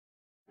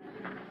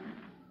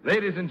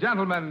Ladies and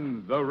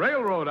gentlemen, the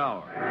Railroad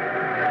Hour.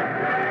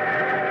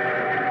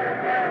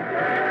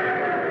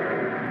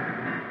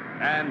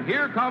 And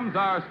here comes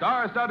our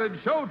star-studded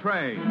show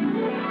train.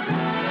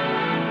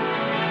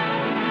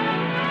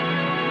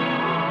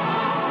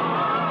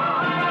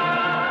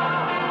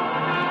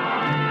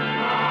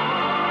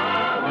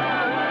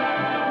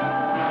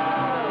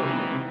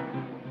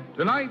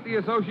 Tonight, the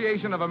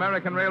Association of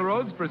American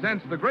Railroads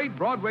presents the great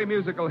Broadway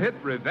musical hit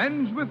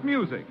Revenge with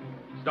Music,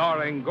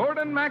 starring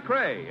Gordon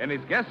MacRae and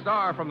his guest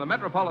star from the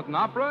Metropolitan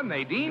Opera,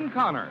 Nadine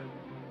Connor.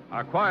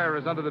 Our choir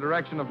is under the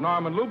direction of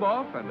Norman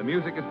Luboff, and the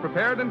music is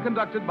prepared and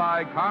conducted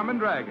by Carmen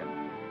Dragon.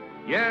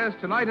 Yes,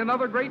 tonight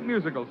another great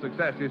musical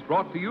success is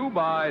brought to you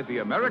by the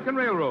American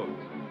Railroads,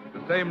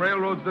 the same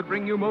railroads that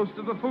bring you most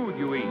of the food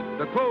you eat,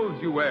 the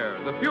clothes you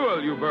wear, the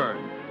fuel you burn,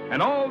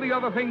 and all the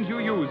other things you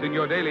use in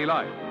your daily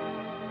life.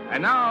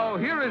 And now,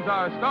 here is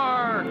our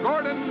star,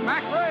 Gordon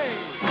MacRae.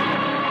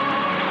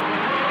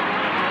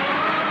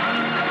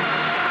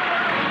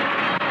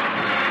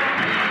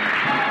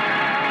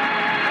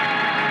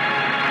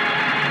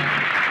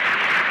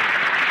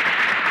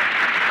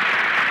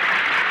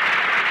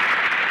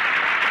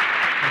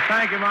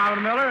 Thank you,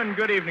 Marvin Miller, and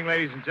good evening,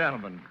 ladies and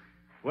gentlemen.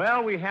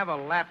 Well, we have a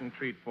Latin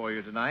treat for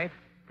you tonight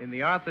in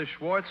the Arthur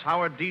Schwartz,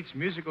 Howard Dietz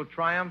musical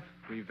triumph,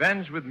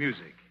 Revenge with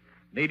Music.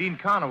 Nadine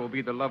Connor will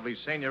be the lovely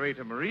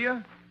Senorita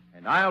Maria,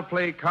 and I'll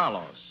play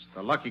Carlos,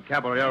 the lucky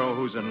caballero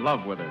who's in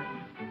love with her.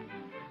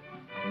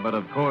 But,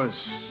 of course,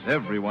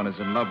 everyone is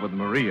in love with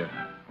Maria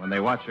when they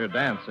watch her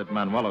dance at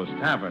Manuelo's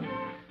Tavern,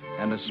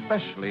 and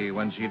especially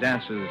when she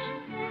dances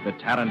the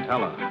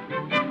tarantella.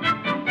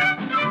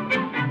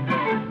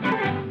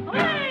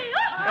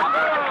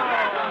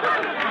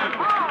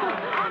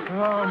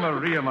 Oh,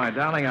 Maria, my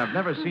darling, I've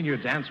never seen you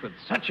dance with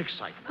such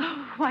excitement.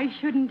 Oh, why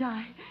shouldn't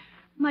I?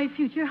 My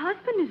future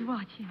husband is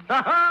watching.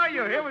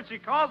 You hear what she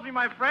calls me,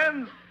 my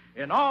friends?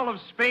 In all of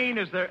Spain,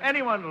 is there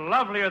anyone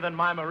lovelier than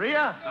my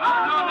Maria?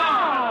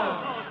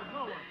 No!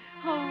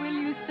 Oh, will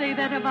you say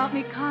that about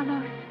me,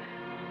 Carlos?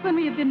 When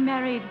we have been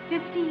married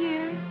 50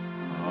 years?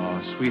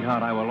 Oh,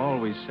 sweetheart, I will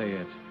always say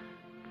it.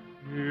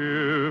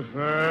 If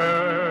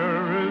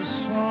there is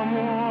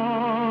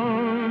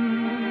someone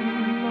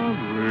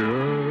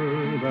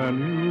lovelier than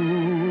you,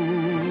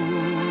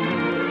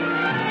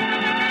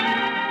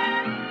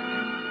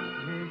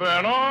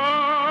 then I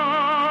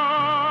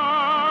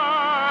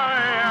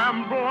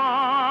am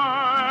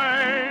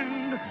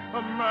blind,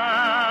 a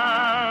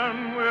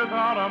man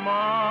without a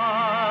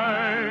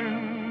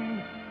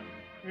mind.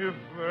 If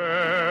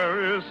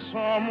there is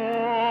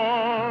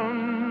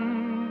someone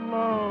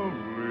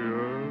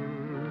lovelier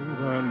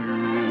than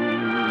you.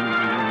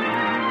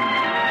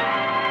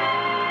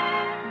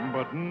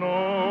 But no,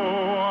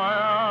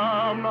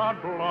 I am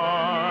not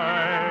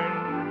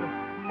blind.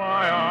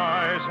 My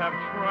eyes have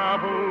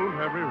traveled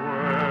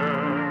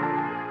everywhere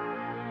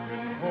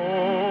in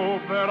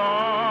hope that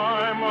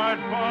I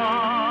might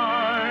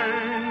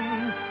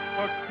find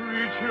a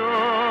creature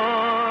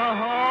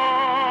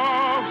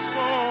half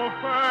so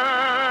fair.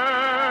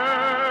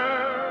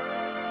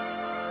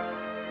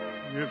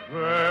 If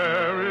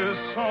there is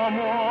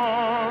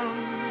someone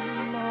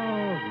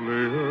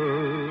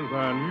lovelier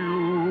than you,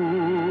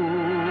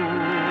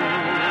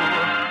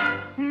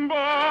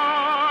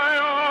 by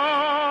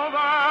all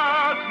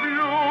that's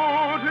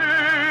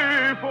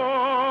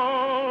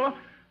beautiful,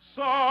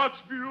 such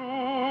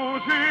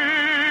beauty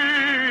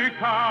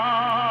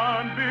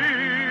can't be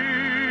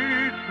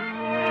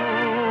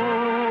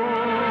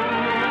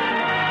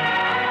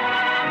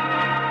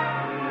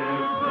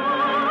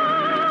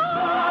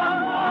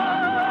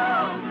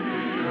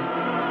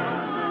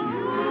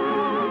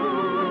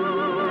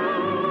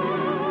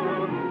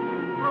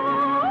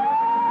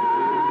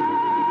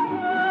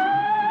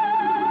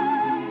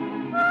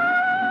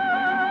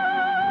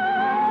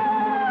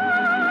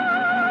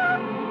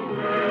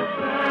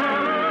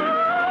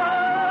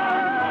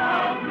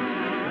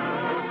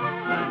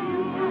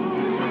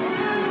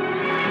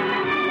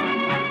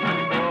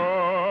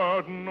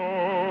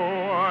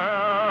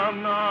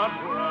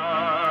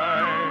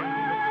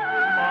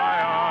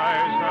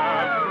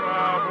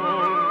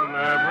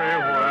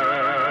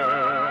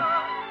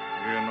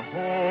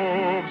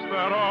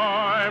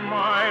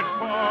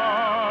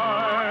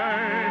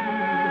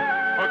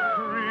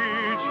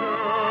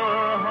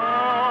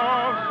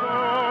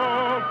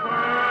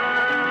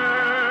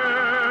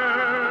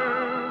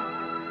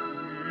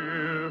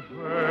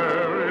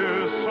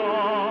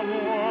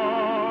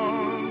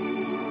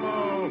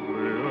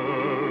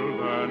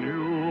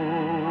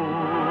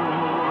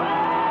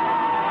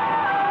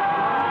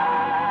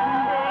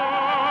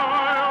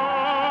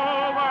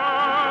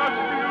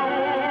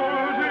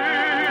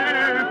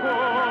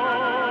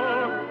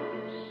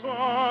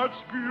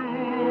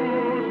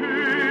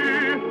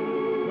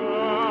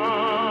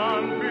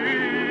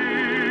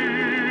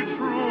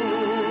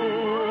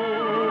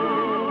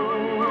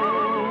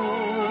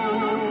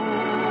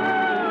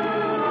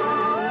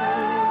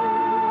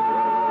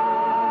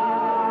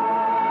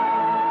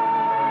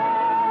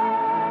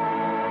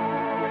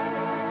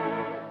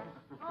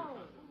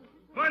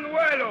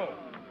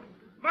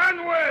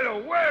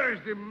Manuelo, where is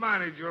the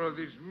manager of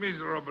this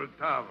miserable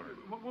tavern?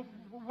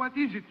 What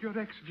is it, Your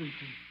Excellency?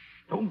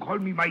 Don't call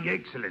me my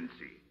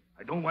excellency.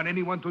 I don't want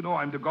anyone to know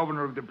I'm the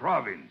governor of the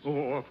province.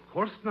 Oh, of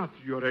course not,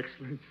 Your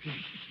Excellency.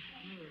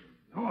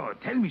 Oh,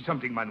 tell me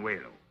something,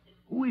 Manuelo.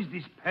 Who is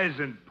this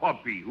peasant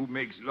puppy who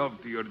makes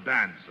love to your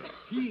dancer?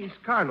 He is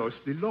Carlos,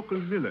 the local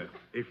miller,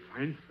 a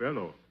fine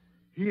fellow.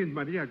 He and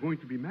Maria are going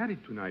to be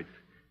married tonight.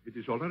 It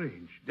is all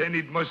arranged. Then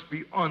it must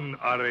be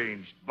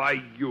unarranged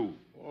by you.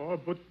 Oh,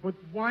 but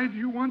why do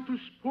you want to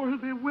spoil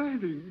their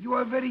wedding? You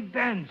are very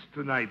dense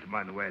tonight,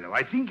 Manuelo.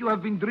 I think you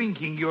have been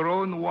drinking your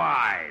own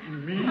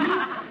wine. Me?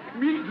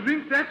 Me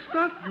drink that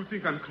stuff? You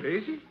think I'm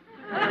crazy?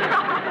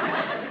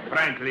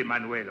 Frankly,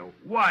 Manuelo,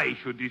 why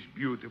should this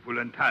beautiful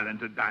and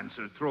talented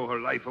dancer throw her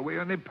life away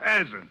on a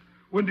peasant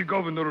when the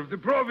governor of the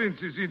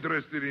province is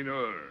interested in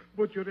her?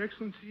 But Your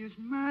Excellency is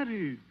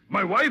married.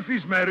 My wife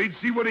is married.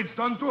 See what it's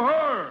done to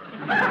her.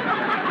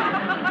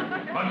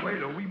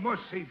 Manuelo, we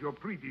must save your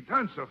pretty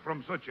dancer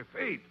from such a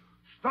fate.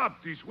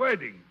 Stop this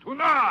wedding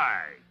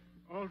tonight.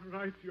 All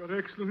right, Your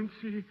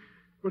Excellency,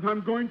 but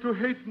I'm going to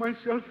hate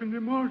myself in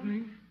the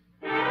morning.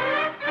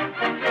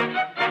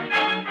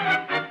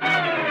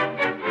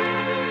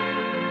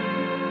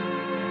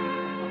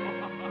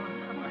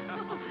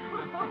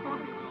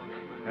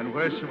 And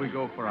where shall we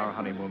go for our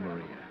honeymoon,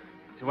 Maria?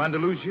 To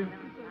Andalusia?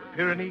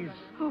 Pyrenees?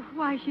 Oh,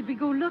 why should we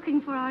go looking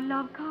for our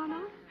love,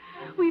 Carlos?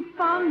 We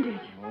found it.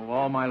 Oh,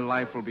 all my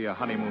life will be a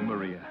honeymoon,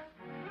 Maria.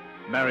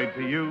 Married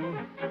to you.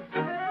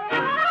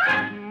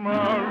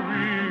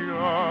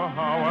 Maria,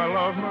 how I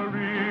love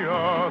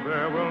Maria.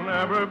 There will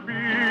never be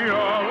a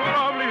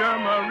lovelier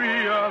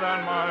Maria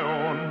than my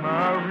own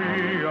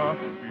Maria.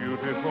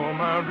 Beautiful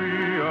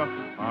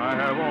Maria. I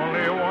have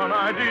only one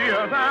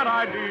idea. That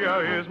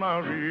idea is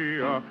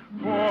Maria.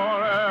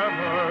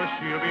 Forever,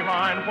 she'll be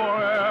mine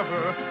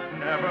forever.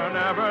 Never,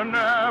 never,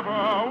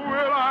 never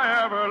will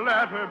I ever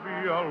let her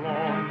be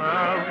alone,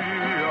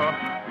 Maria.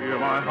 Hear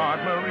my heart,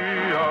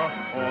 Maria.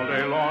 All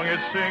day long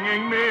it's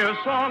singing me a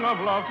song of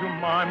love to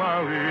my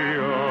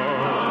Maria.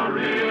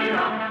 Maria,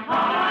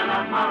 how I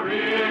love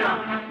Maria.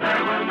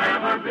 There will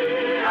never be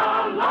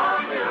a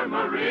lovelier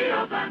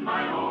Maria than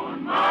my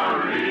own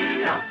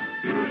Maria.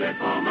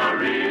 Beautiful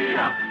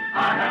Maria,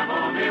 I have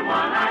only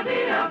one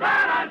idea.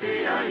 That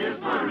idea is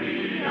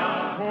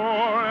Maria.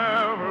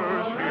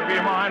 Forever, she'll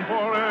be mine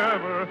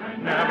forever.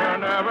 Never,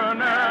 never,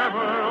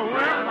 never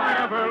will I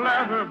ever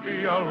let her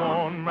be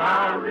alone,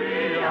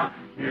 Maria.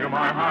 Hear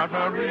my heart,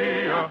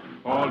 Maria.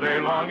 All day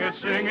long it's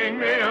singing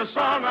me a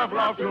song of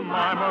love to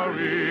my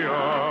Maria.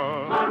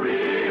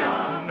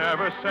 Maria,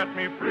 never set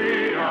me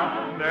free.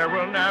 There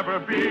will never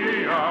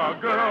be a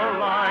girl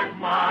like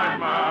my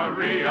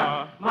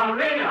Maria.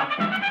 Maria.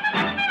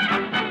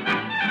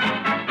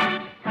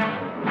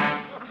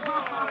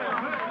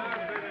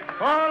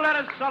 Oh, let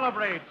us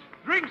celebrate.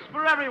 Drinks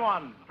for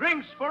everyone.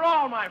 Drinks for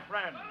all, my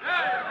friends.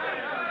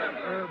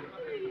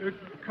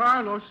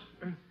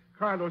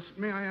 Carlos,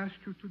 may I ask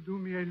you to do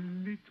me a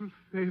little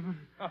favor?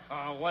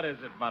 What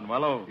is it,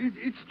 Manuelo?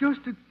 It's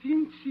just a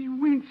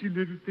teensy-weensy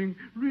little thing.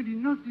 Really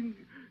nothing.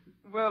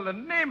 Well,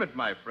 then name it,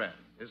 my friend.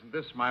 Isn't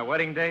this my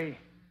wedding day?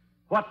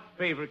 What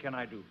favor can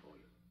I do for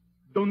you?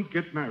 Don't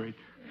get married.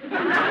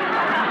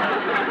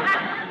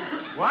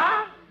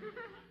 What?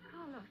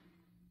 Carlos,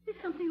 is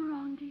something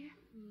wrong, dear?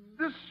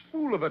 This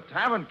fool of a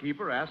tavern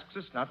keeper asks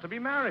us not to be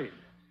married.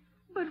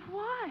 But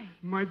why?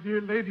 My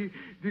dear lady,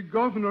 the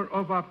governor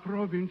of our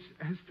province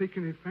has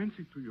taken a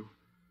fancy to you.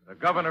 The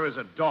governor is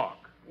a dog.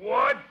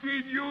 What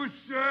did you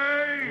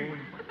say?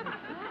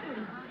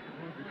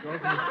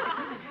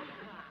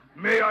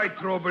 May I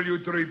trouble you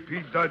to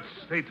repeat that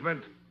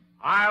statement?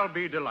 I'll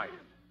be delighted.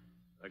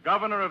 The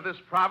governor of this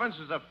province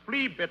is a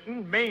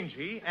flea-bitten,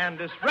 mangy, and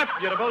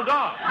disreputable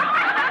dog.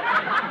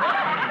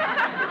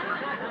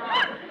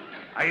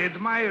 I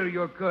admire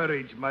your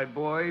courage, my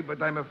boy,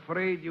 but I'm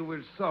afraid you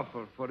will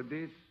suffer for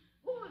this.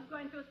 Who's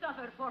going to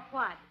suffer for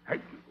what?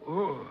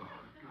 Oh,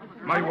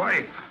 my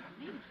wife.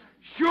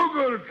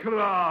 Sugar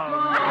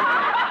Crumb.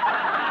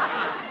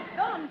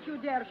 Don't you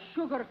dare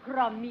sugar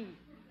crumb me.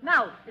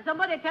 Now,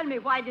 somebody tell me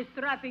why this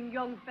strapping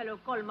young fellow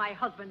called my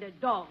husband a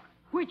dog,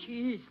 which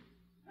he is.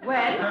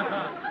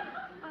 Well?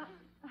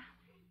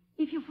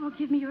 If you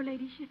forgive me, your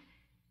ladyship,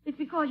 it's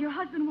because your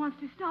husband wants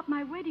to stop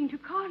my wedding to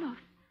Carlos.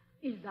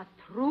 Is that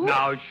true?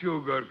 Now,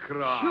 Sugar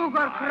Crumb.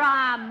 Sugar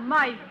crumb,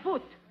 my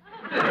foot.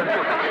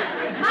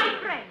 My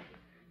friend,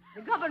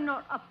 the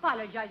governor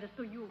apologizes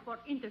to you for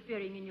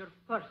interfering in your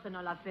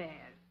personal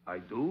affairs. I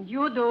do?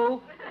 You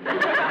do.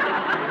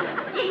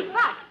 In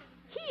fact,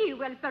 he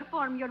will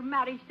perform your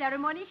marriage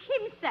ceremony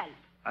himself.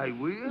 I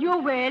will? You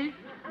will.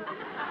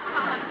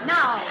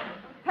 Now,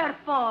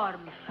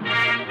 perform.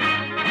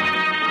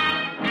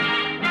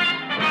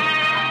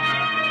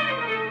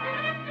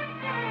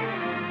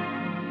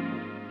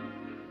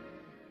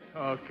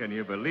 Oh, can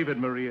you believe it,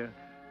 Maria?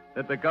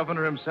 That the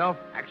governor himself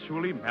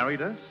actually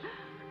married us?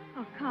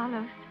 Oh,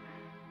 Carlos,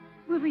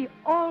 will we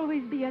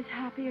always be as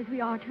happy as we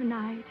are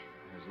tonight?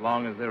 As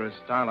long as there is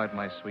starlight,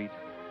 my sweet,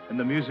 and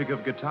the music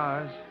of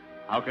guitars,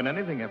 How can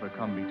anything ever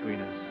come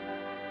between us?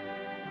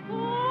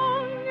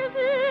 Song is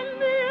in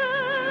the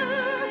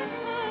air,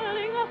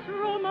 telling us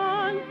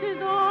romance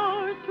is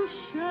ours to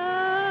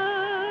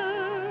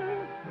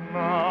share.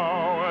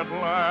 Now at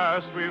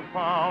last we've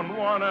found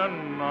one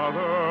another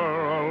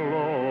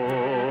alone.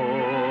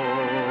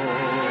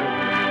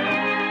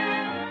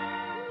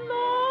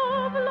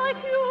 Love like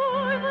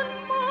yours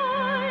and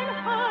mine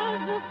has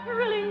the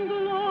thrilling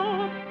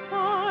glow of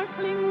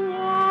sparkling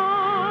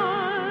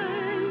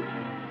wine.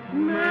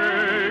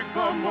 Make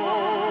the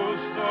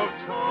most of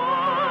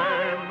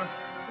time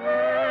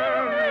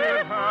ere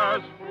it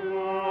has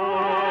flown.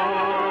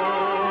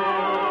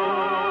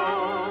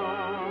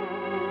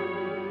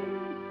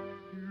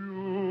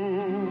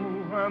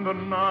 You and the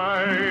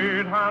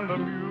night and the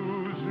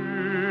music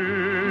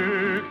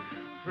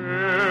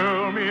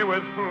fill me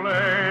with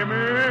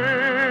flaming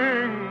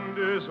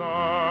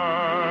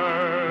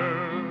desire,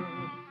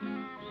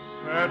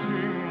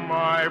 setting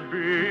my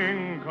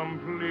being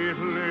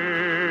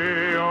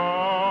completely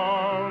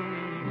on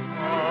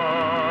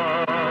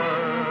fire.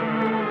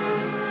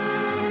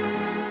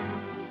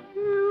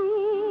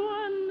 You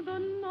and the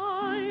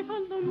night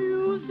and the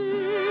music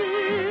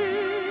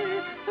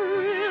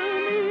thrill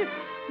me,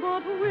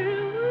 but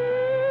will we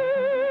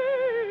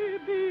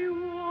be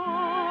one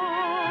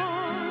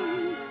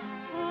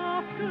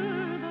after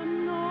the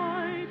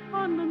night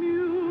and the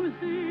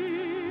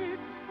music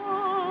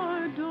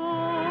are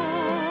done?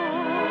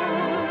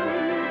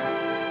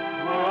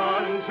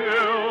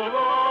 Until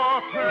the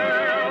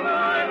pale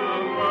light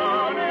of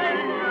morning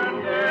and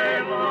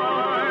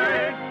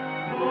daylight,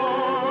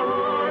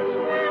 hearts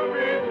will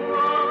be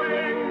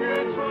throbbing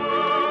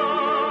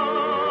guitars.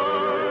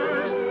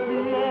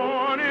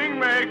 Morning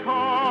may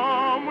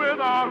come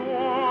without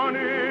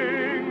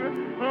warning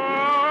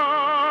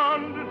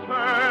and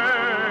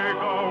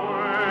take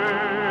away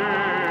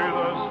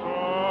the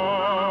sun.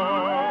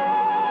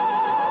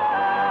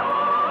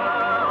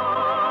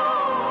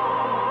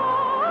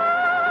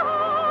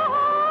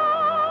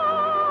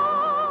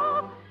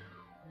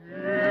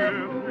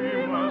 If we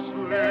must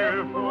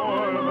live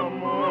for the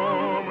moment,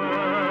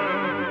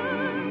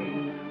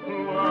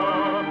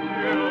 love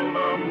till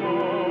the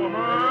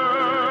moment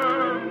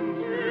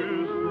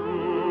is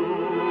through.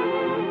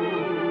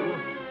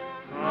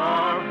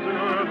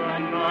 After the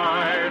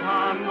night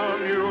and the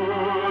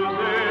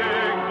music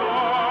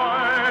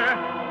die,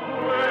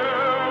 will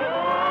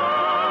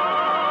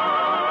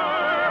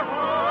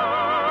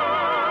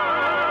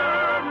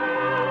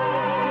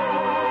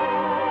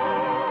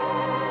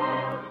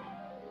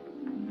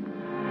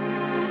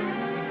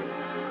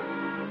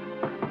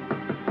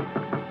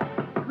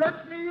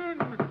Let me in!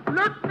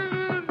 Let me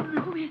in!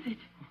 Who is it?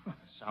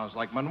 Sounds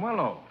like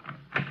Manuelo.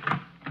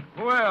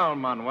 Well,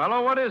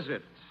 Manuelo, what is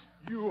it?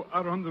 You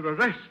are under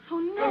arrest. Oh,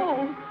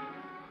 no.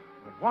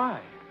 But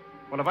why?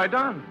 What have I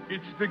done?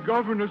 It's the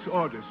governor's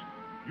orders.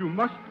 You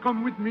must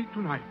come with me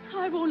tonight.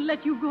 I won't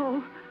let you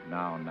go.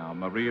 Now,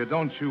 Maria,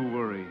 don't you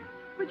worry.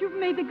 But you've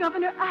made the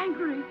governor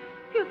angry.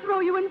 He'll throw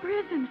you in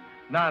prison.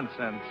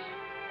 Nonsense.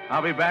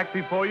 I'll be back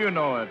before you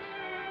know it.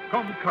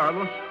 Come,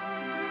 Carlos.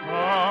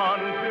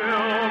 Until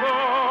the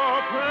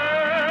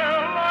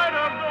pale light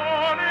of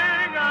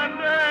dawning and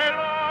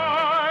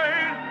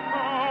daylight,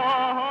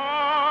 our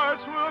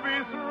hearts will be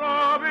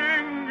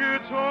throbbing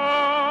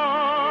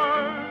guitars.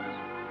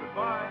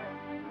 Goodbye.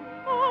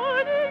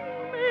 Morning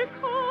may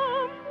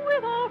come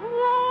without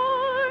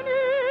warning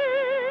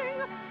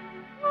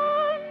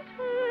and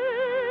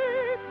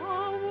take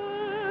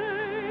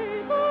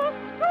away the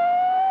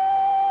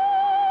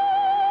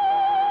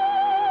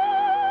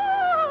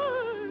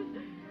stars.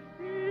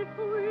 If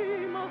we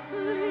must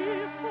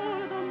live for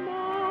the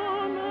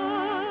moment,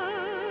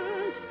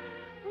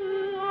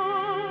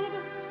 love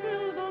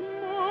till the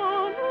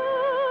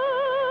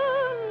moment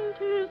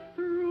is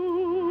through.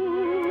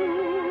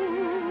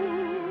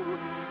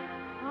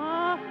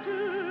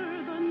 After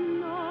the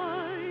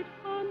night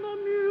and the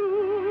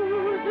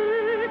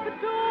music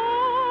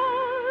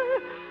die,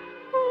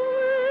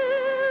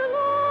 will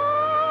I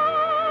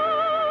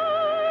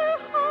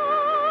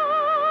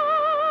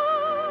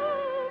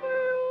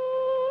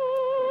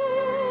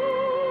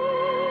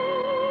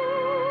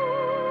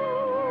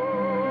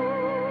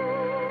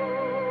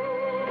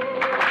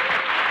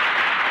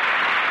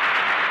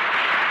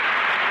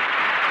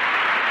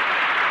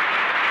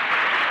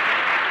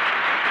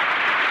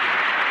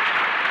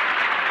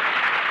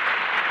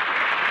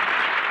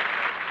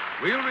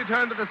We'll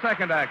return to the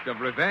second act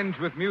of Revenge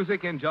with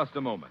Music in just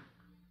a moment.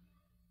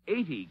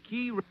 80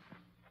 key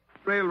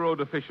railroad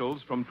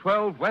officials from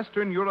 12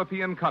 Western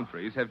European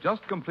countries have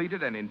just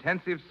completed an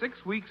intensive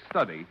 6-week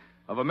study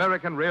of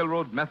American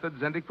railroad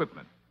methods and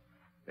equipment.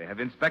 They have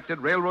inspected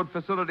railroad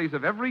facilities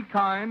of every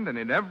kind and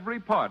in every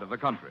part of the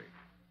country.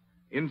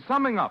 In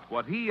summing up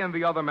what he and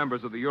the other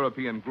members of the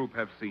European group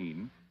have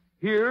seen,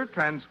 here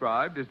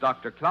transcribed is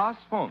Dr. Klaas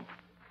Funk,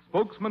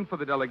 spokesman for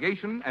the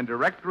delegation and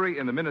directory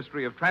in the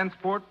Ministry of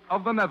Transport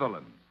of the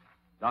Netherlands.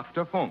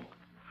 Dr. Funk.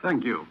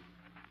 Thank you.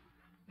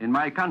 In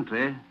my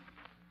country,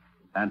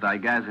 and I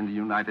guess in the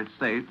United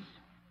States,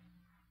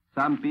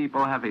 Some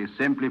people have a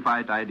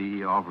simplified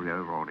idea of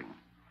railroading.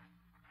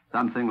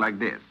 Something like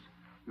this.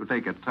 You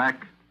take a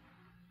track,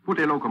 put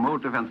a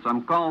locomotive and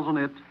some cars on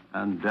it,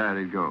 and there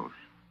it goes.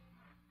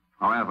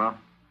 However,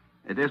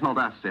 it is not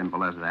as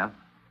simple as that.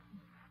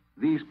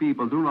 These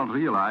people do not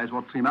realize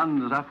what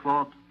tremendous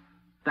effort,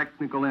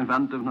 technical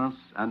inventiveness,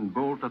 and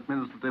bold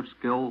administrative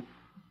skill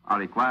are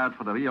required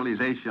for the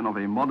realization of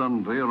a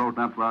modern railroad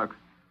network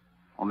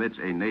on which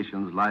a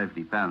nation's life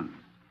depends.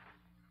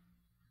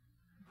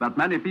 But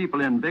many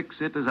people in big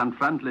cities and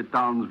friendly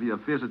towns we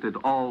have visited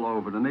all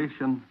over the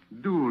nation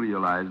do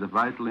realize the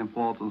vital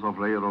importance of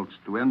railroads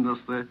to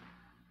industry,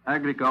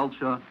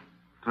 agriculture,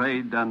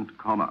 trade, and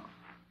commerce.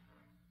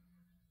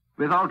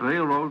 Without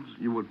railroads,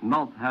 you would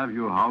not have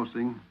your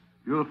housing,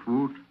 your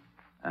food,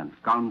 and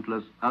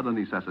countless other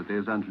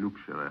necessities and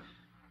luxuries.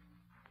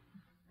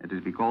 It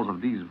is because of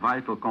these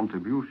vital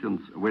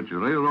contributions which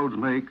railroads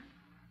make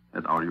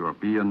that our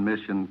European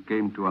mission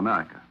came to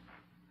America.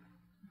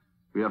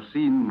 We have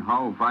seen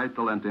how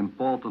vital and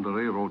important the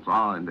railroads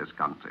are in this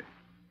country.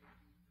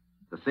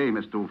 The same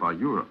is true for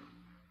Europe.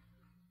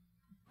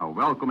 How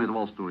welcome it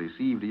was to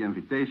receive the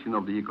invitation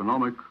of the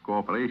Economic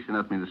Cooperation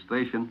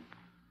Administration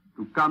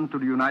to come to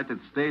the United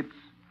States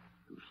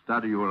to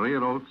study your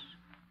railroads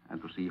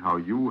and to see how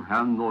you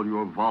handle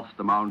your vast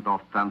amount of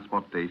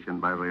transportation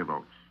by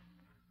railroads.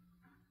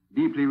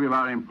 Deeply we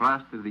were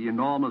impressed with the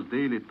enormous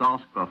daily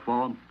task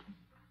performed,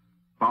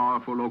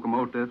 powerful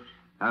locomotives,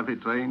 heavy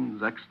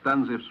trains,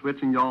 extensive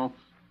switching yards.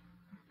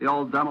 They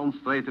all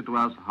demonstrated to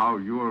us how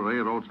your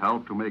railroads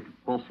help to make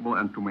it possible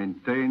and to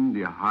maintain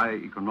the high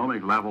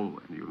economic level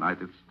in the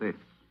United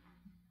States.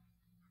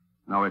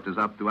 Now it is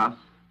up to us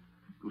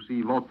to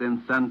see what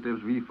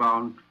incentives we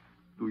found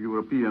to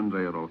European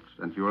railroads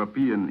and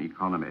European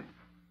economy.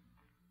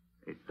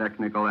 A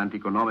technical and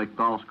economic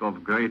task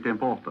of great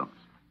importance,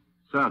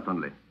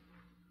 certainly.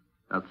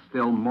 But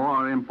still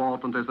more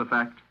important is the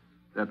fact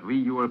that we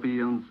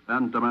Europeans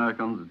and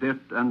Americans did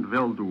and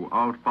will do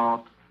our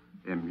part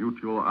in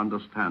mutual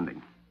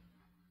understanding.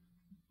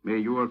 May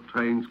your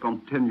trains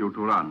continue to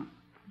run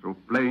through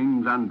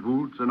plains and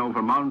woods and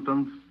over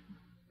mountains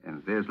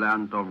in this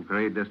land of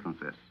great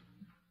distances.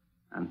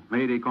 And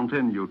may they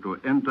continue to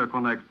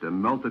interconnect the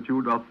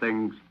multitude of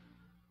things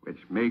which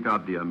make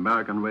up the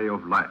American way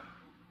of life.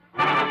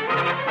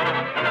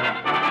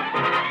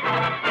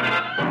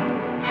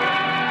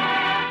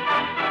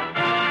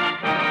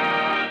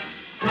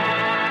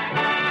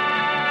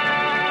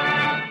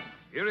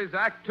 Here is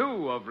Act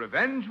Two of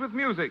Revenge with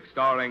Music,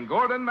 starring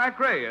Gordon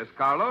MacRae as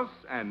Carlos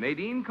and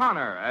Nadine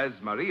Connor as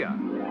Maria.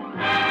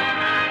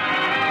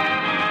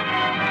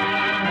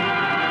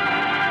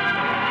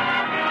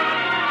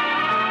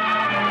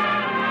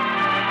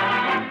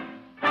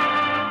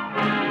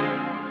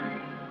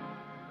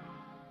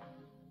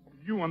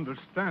 You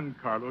understand,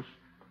 Carlos.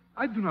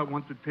 I do not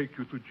want to take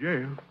you to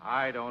jail.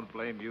 I don't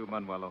blame you,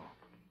 Manuelo.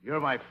 You're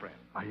my friend.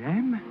 I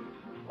am?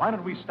 Why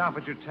don't we stop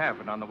at your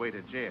tavern on the way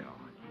to jail?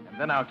 And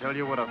then I'll tell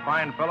you what a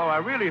fine fellow I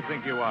really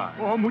think you are.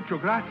 Oh, mucho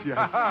gracias.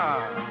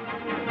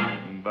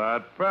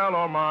 That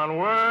fellow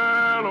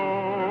Manuelo,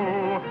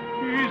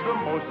 he's the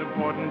most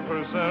important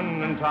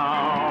person in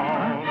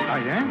town. I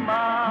am?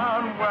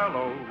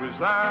 Manuelo is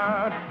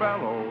that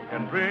fellow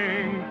can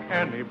bring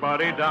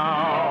anybody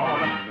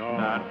down. No.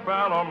 That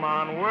fellow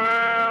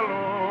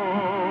Manuelo,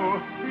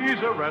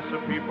 he's a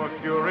recipe for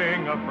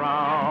curing a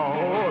frown.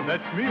 Oh,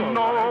 that's me, all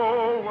No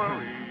right.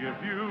 worry if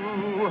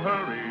you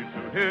hurry to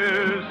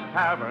his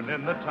tavern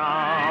in the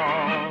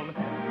town.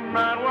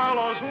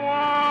 Manuelo's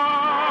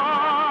wine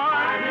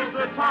is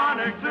the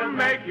tonic to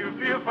make you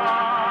feel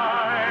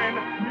fine.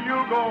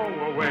 You go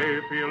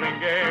away feeling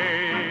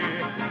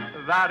gay.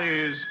 That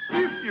is,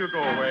 if you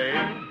go away.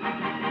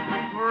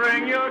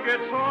 Bring your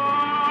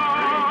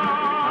guitar.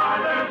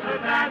 There's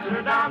a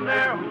dancer down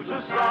there who's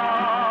a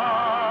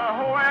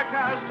star. Where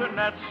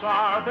castanets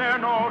are, there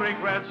no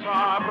regrets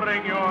are.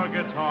 Bring your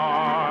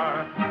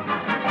guitar.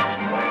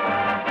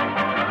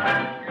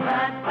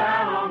 That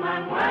fellow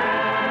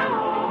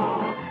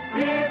Manuelo,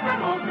 he's the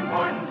most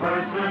important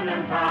person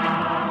in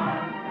town.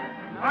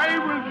 I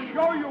will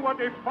show you what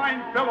a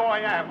fine fellow I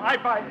am. I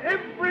buy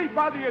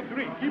everybody a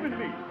drink, even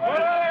me.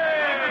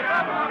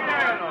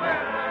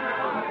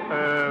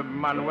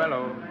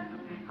 Manuelo,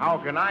 how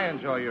can I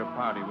enjoy your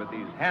party with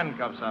these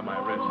handcuffs on my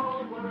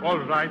wrists? All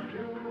right.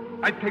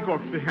 I take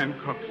off the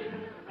handcuffs.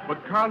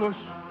 But, Carlos,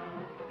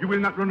 you will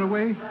not run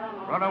away?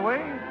 Run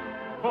away?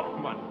 Oh,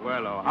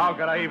 Manuelo, how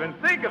could I even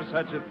think of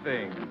such a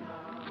thing?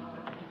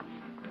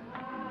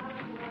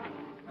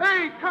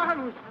 Hey,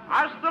 Carlos!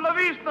 Hasta la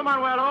vista,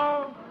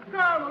 Manuelo.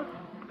 Carlos!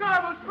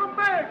 Carlos, come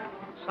back!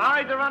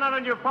 Sorry to run out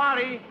on your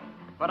party,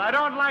 but I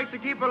don't like to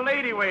keep a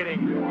lady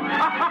waiting.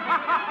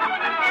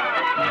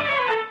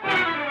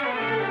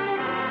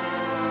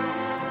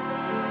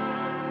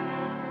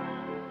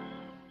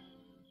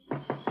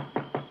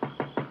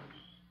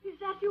 Is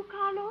that you,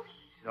 Carlos?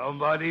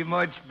 Somebody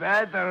much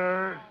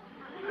better.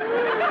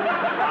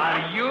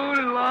 Are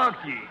you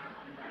lucky?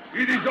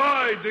 It is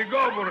I, the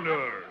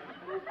governor.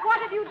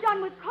 What have you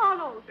done with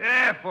Carlos?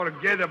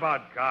 Forget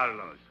about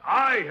Carlos.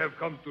 I have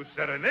come to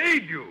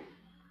serenade you.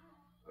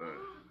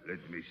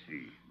 Let me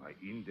see. My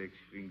index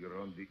finger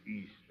on the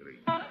E string.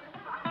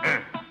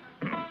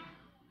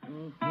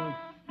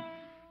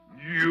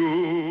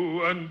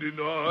 You and the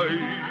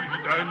night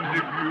and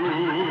the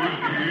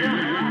music.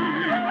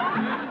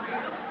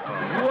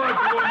 What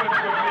woman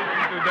could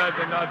listen to that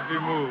and not be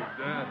moved,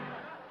 huh?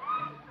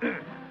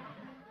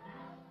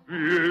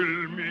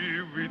 Fill me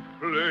with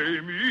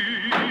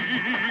flaming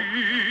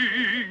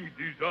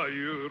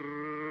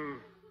desire.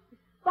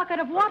 Bucket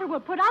of water will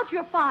put out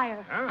your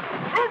fire.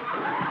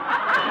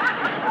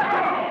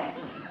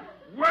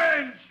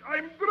 Wench,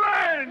 I'm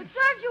drenched. It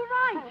serves you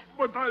right.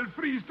 But I'll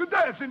freeze to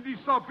death in these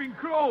sopping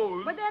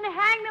clothes. But then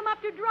hang them up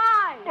to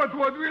dry. But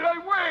what will I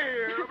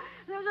wear?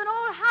 There's an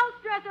old house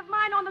dress of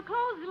mine on the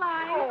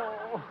clothesline.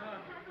 Oh,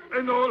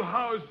 an old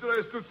house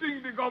dress to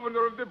think the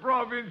governor of the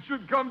province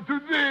should come to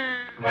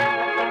this.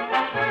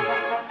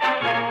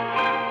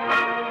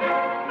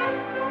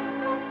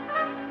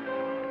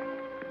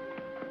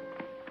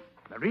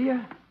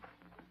 Maria?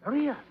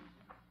 Maria,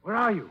 where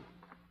are you?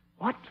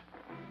 What?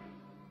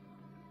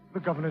 The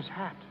governor's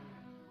hat.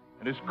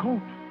 And his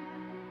coat.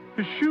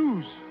 His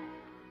shoes.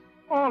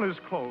 All his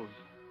clothes.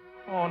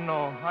 Oh,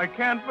 no, I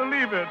can't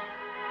believe it.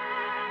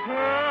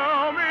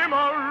 Tell me,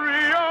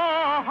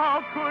 Maria,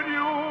 how could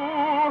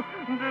you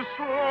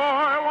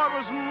destroy what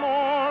was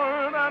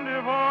more than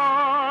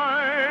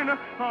divine?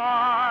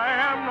 I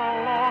am no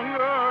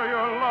longer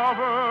your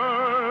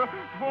lover,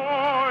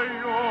 for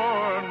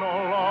you're no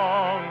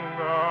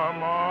longer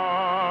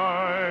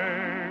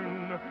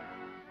mine.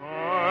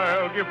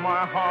 I'll give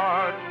my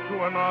heart to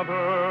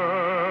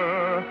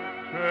another,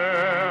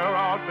 tear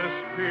out this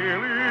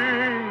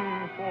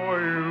feeling for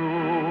you.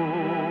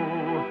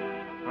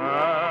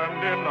 And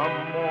in the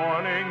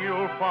morning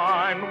you'll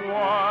find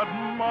what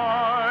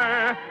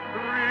my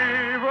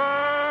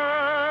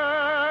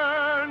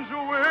revenge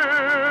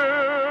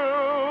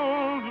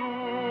will do.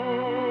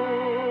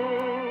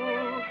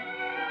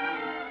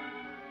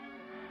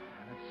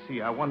 Let's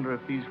see, I wonder if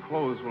these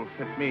clothes will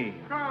fit me.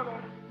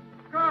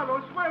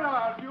 Carlos, where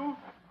are you?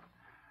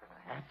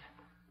 The hat,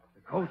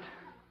 the coat.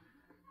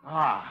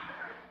 I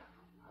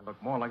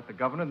look more like the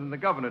governor than the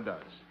governor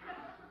does.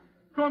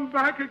 Come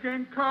back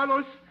again,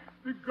 Carlos.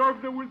 The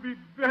governor will be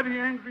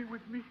very angry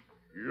with me.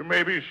 You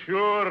may be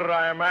sure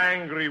I am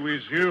angry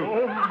with you.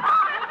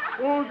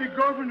 Oh, the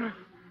governor.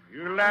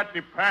 You let the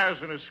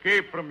peasant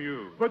escape from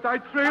you. But I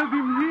trailed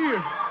him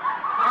here.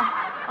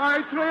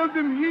 I trailed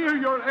him here,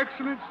 Your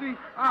Excellency.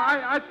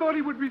 I thought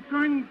he would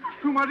return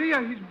to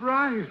Maria, his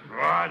bride.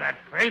 Ah, that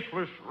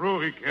faithless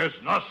Rui cares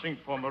nothing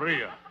for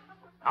Maria.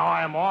 Now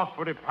I am off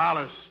for the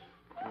palace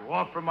to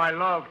offer my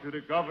love to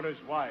the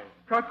governor's wife.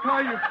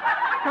 Kata,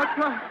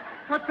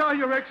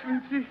 Your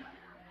Excellency.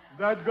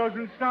 That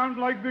doesn't sound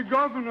like the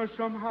governor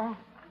somehow.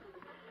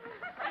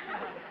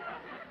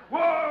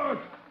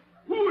 What?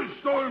 Who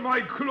stole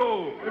my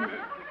clothes?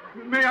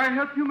 May I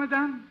help you,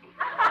 madame?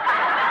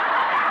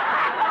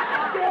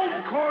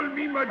 Don't call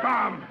me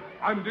madame.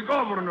 I'm the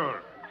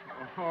governor.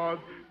 Oh,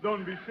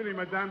 don't be silly,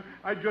 madame.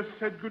 I just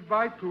said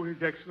goodbye to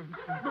His Excellency.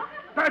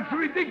 That's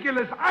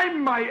ridiculous.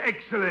 I'm my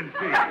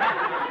excellency.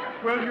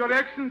 Well, Your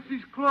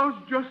Excellency's clothes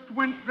just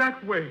went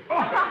that way. Oh,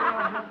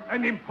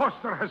 an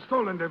impostor has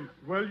stolen them.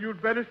 Well,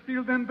 you'd better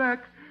steal them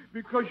back,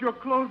 because your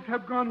clothes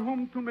have gone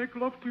home to make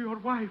love to your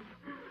wife.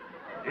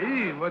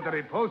 Gee, what a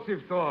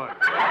repulsive thought.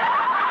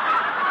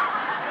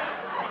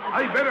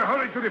 I better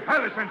hurry to the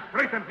palace and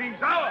straighten things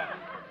out.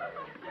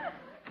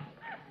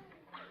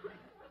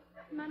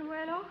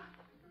 Manuelo,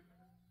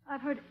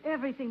 I've heard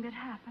everything that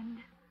happened.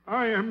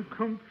 I am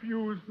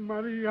confused,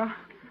 Maria.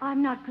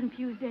 I'm not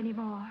confused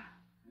anymore.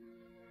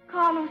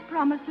 Carlos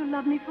promised to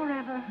love me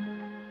forever,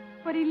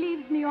 but he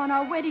leaves me on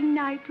our wedding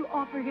night to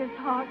offer his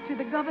heart to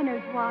the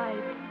governor's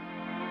wife.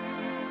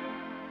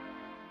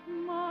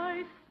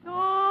 My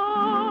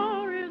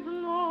star is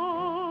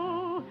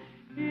low,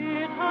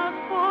 it has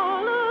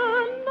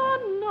fallen,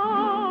 and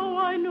now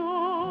I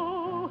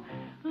know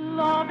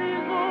love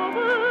is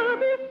over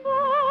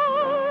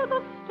before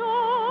the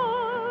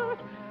start.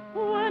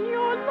 When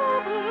your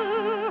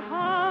lover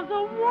has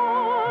a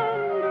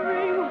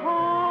wandering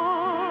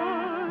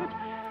heart,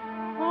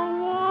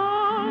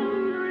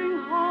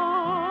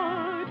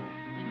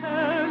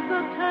 tears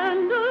the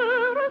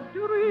tenderest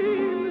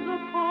dreams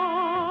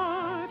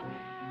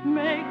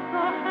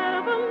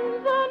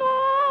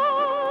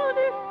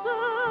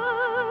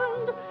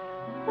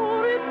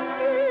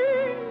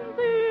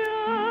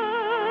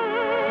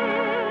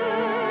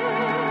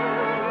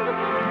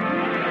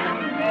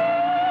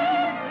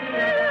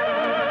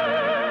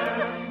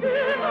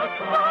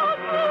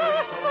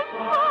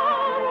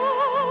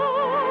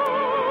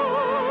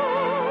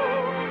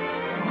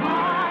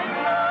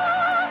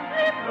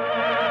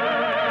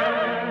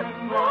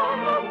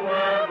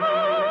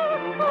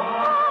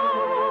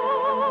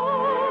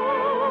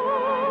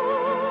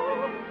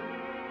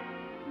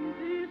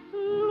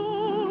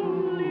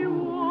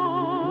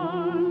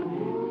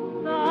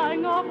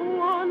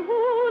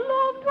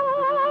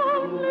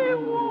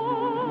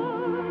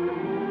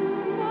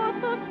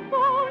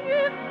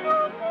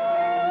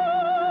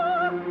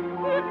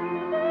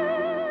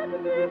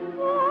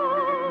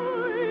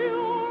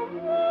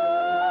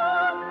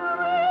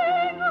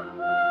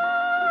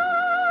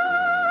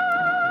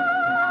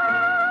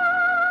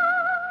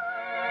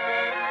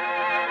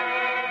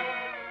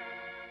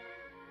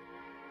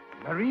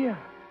Maria.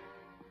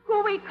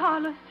 Go away,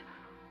 Carlos.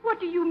 What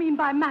do you mean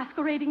by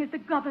masquerading as the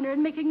governor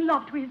and making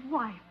love to his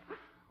wife?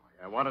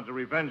 I wanted to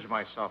revenge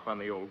myself on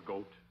the old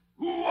goat.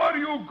 Who are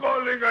you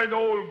calling an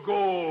old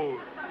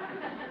goat?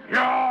 You're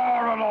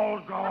an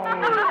old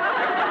goat.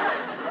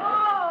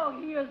 Oh,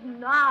 he is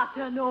not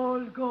an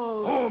old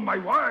goat. Oh, my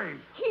wife.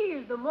 He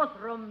is the most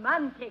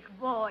romantic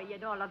boy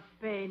in all of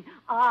Spain.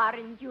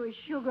 Aren't you,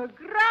 Sugar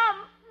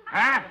Crumb?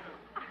 Huh?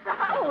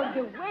 Oh,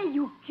 the way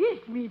you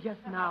kissed me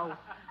just now.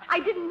 I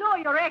didn't know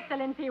Your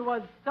Excellency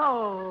was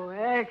so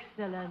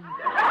excellent.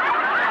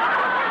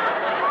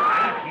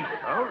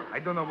 I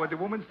don't know what the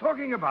woman's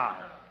talking about.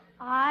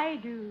 I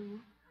do.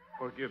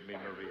 Forgive me,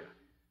 Maria.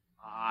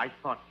 I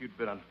thought you'd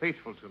been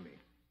unfaithful to me.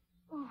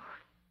 Oh,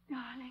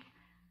 darling,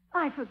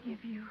 I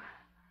forgive you.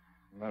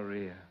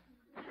 Maria.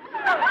 That's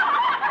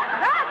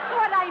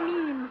what I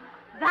mean.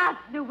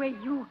 That's the way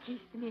you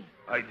kissed me.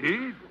 I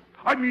did?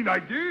 I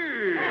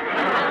did.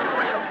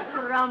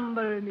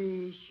 Crumble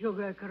me,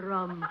 Sugar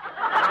Crumb.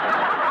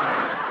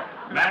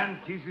 Man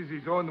kisses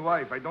his own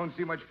wife. I don't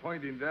see much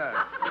point in that.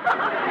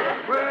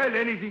 Well,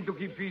 anything to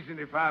keep peace in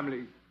the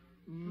family.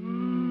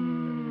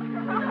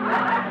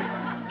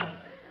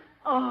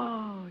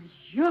 Oh,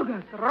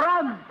 Sugar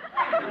Crumb.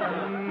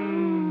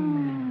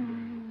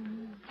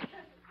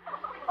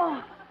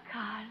 Oh,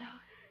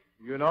 Carlos.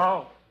 You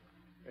know,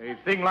 a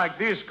thing like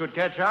this could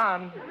catch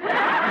on.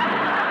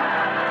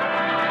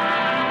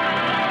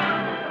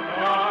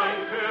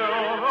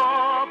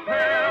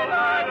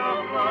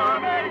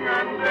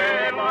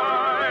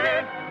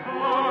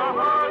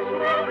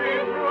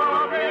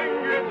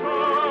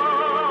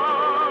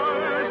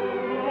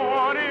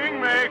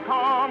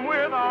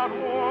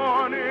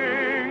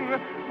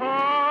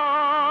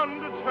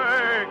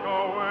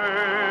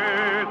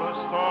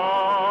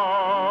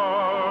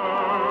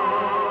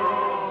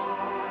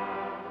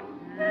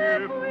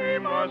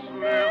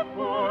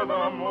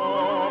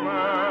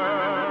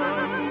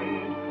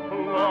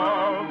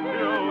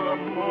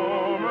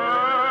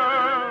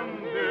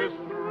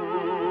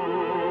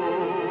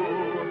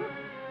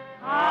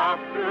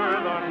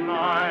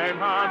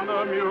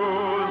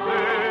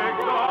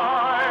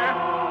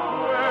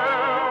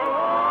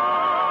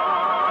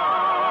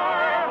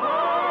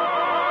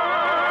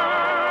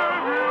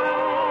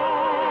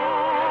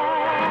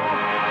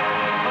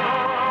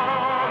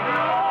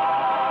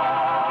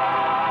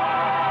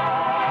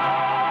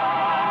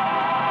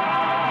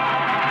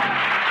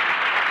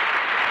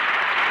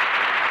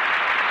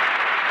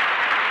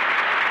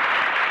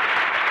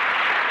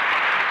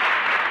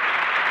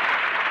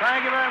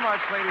 Thank you very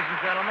much, ladies and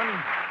gentlemen.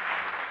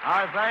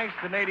 Our thanks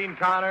to Nadine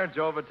Connor,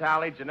 Joe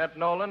Vitale, Jeanette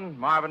Nolan,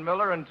 Marvin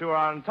Miller, and to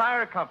our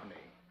entire company.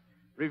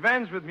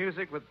 Revenge with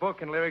Music with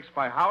book and lyrics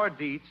by Howard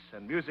Dietz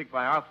and music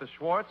by Arthur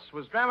Schwartz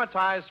was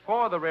dramatized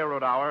for the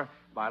Railroad Hour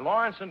by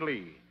Lawrence and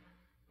Lee.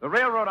 The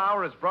Railroad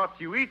Hour is brought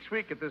to you each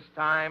week at this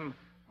time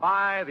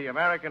by the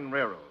American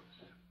Railroads.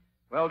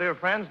 Well, dear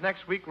friends,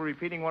 next week we're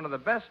repeating one of the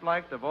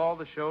best-liked of all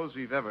the shows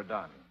we've ever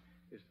done.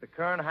 It's the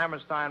Kern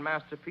Hammerstein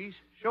masterpiece,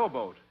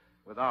 Showboat,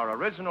 with our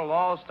original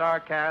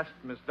all-star cast,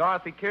 Miss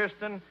Dorothy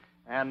Kirsten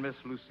and Miss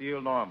Lucille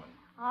Norman.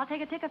 I'll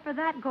take a ticket for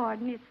that,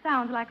 Gordon. It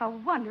sounds like a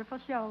wonderful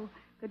show.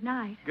 Good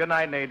night. Good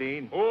night,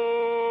 Nadine.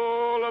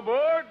 All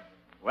aboard.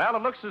 Well,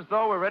 it looks as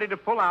though we're ready to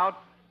pull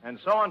out. And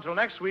so until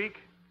next week,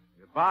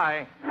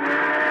 goodbye.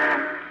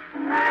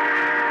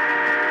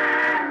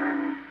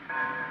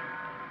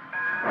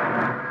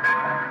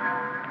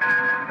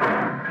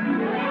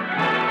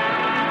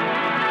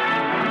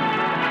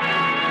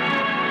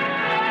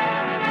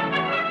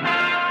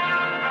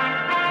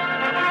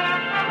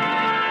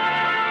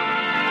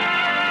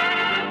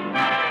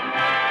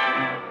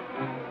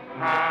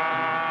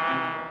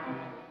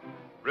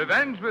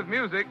 Revenge with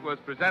Music was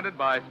presented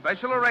by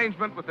special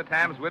arrangement with the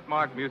Tams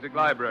Whitmark Music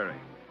Library.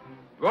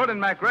 Gordon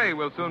MacRae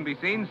will soon be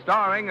seen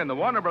starring in the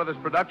Warner Brothers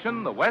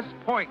production, The West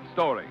Point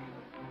Story.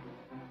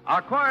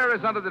 Our choir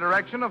is under the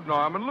direction of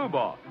Norman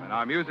Luboff, and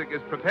our music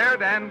is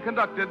prepared and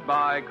conducted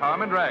by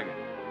Carmen Dragon.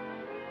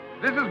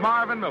 This is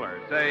Marvin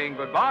Miller saying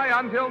goodbye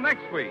until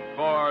next week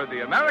for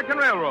the American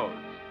Railroads.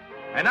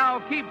 And now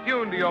keep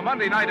tuned to your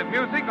Monday night of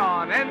music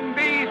on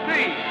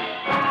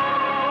NBC.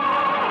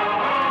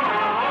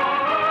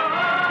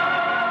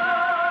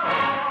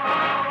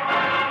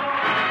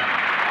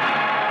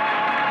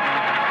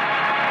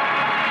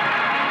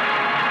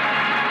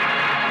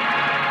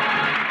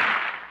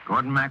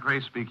 Gordon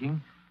MacRae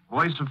speaking,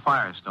 voice of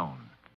Firestone.